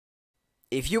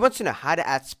If you want to know how to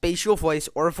add spatial voice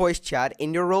or voice chat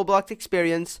in your Roblox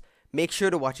experience, make sure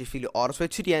to watch this video all the way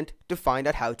to the end to find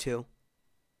out how to.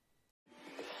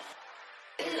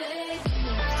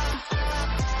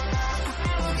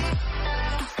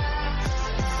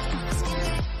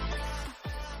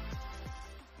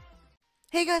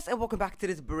 Hey guys, and welcome back to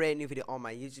this brand new video on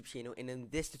my YouTube channel, and in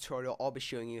this tutorial I'll be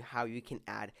showing you how you can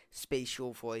add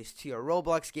spatial voice to your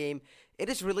Roblox game. It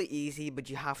is really easy, but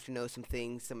you have to know some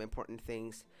things, some important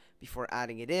things before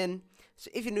adding it in. So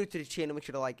if you're new to the channel, make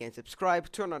sure to like and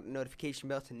subscribe, turn on the notification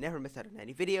bell to never miss out on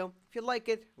any video. If you like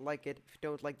it, like it. If you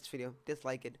don't like this video,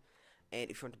 dislike it. And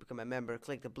if you want to become a member,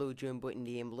 click the blue join button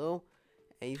down below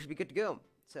and you should be good to go.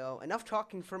 So enough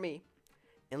talking for me,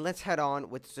 and let's head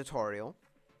on with the tutorial.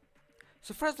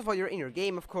 So first of all, you're in your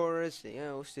game, of course,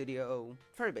 studio,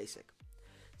 very basic.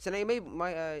 So now you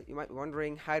might be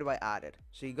wondering, how do I add it?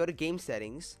 So you go to game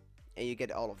settings, and you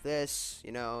get all of this,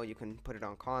 you can put it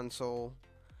on console,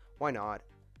 why not?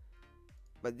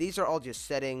 But these are all just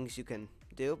settings you can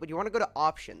do, but you want to go to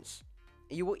options,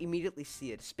 and you will immediately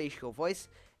see it, spatial voice.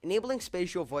 Enabling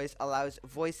spatial voice allows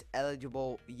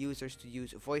voice-eligible users to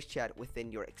use voice chat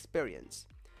within your experience.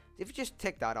 So if you just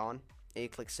tick that on, and you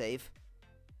click save,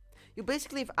 you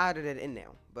basically have added it in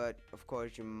now, but of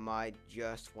course you might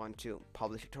just want to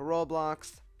publish it to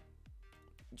Roblox,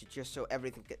 just so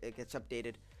everything gets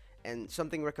updated. And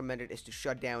something recommended is to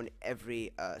shut down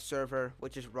every server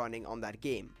which is running on that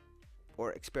game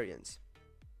or experience.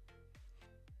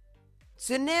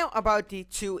 So now about the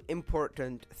two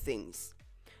important things.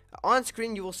 On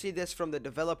screen you will see this from the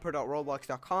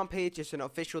developer.roblox.com page. It's an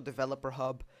official developer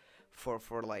hub for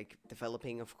like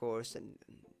developing, of course, and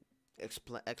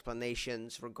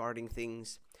explanations regarding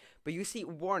things. But you see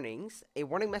warnings. A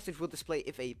warning message will display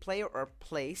if a player or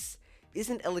place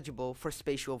isn't eligible for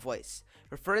spatial voice,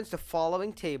 referring to the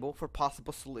following table for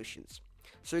possible solutions.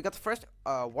 So we got the first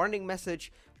warning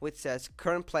message, which says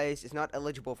current place is not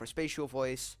eligible for spatial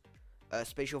voice.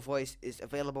 Spatial voice is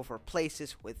available for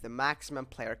places with the maximum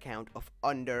player count of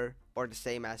under or the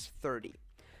same as 30.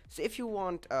 So if you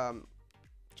want,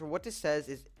 so what this says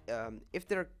is, if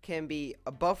there can be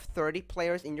above 30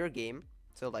 players in your game,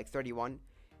 so like 31,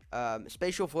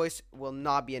 spatial voice will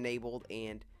not be enabled,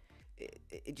 and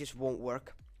it just won't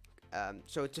work.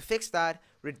 So to fix that,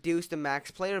 reduce the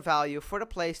max player value for the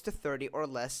place to 30 or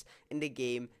less in the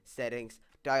game settings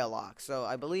dialog. So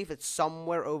I believe it's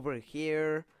somewhere over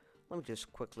here. Let me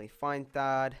just quickly find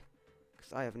that,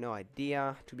 because I have no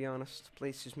idea, to be honest.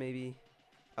 Places maybe,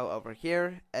 oh, over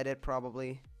here, edit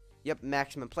probably. Yep,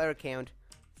 maximum player count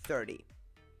 30,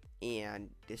 and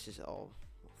this is all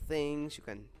things you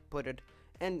can put it,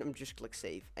 and I'm just click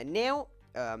save. And now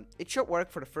it should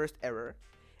work for the first error,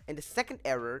 and the second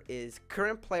error is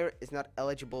current player is not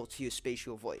eligible to use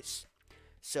spatial voice.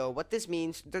 So what this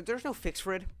means, there's no fix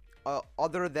for it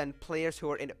other than players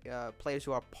who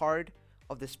are part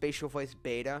of the spatial voice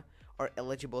beta are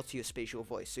eligible to use spatial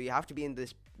voice. So you have to be in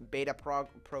this beta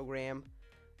program.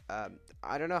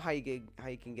 I don't know how you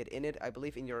can get in it. I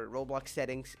believe in your Roblox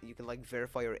settings you can like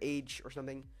verify your age or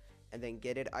something and then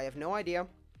get it. I have no idea,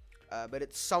 but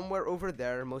it's somewhere over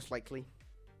there most likely.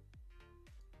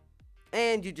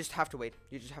 And you just have to wait.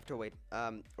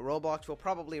 Roblox will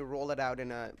probably roll it out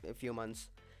in a few months,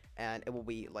 and it will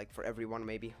be like for everyone,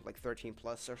 maybe like 13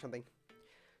 plus or something.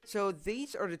 So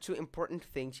these are the two important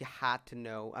things you had to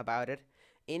know about it.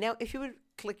 And now if you would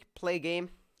click play game,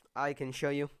 I can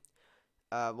show you.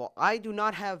 Well, I do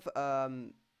not have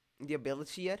the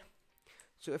ability yet.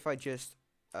 So if I just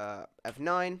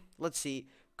F9, let's see,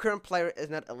 current player is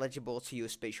not eligible to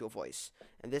use spatial voice.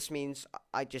 And this means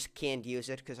I just can't use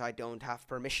it because I don't have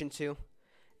permission to.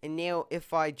 And now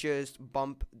if I just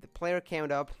bump the player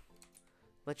count up,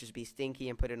 let's just be stinky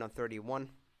and put it on 31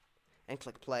 and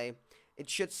click play, it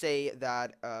should say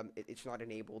that it's not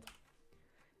enabled.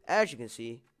 As you can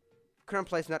see, current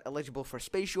place not eligible for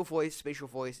spatial voice. Spatial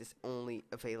voice is only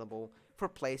available for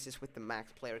places with the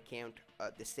max player count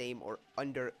the same or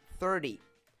under 30.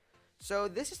 So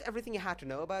this is everything you have to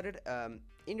know about it.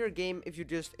 In your game, if you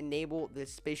just enable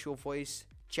this spatial voice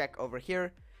check over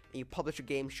here and you publish a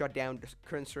game, shut down the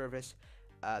current service,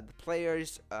 the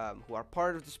players who are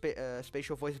part of the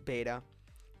spatial voice beta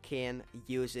can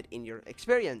use it in your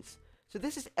experience. So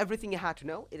this is everything you had to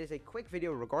know. It is a quick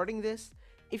video regarding this.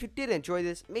 If you did enjoy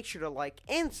this, make sure to like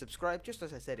and subscribe, just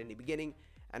as I said in the beginning.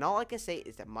 And all I can say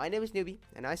is that my name is Newbie,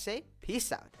 and I say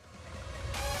peace out.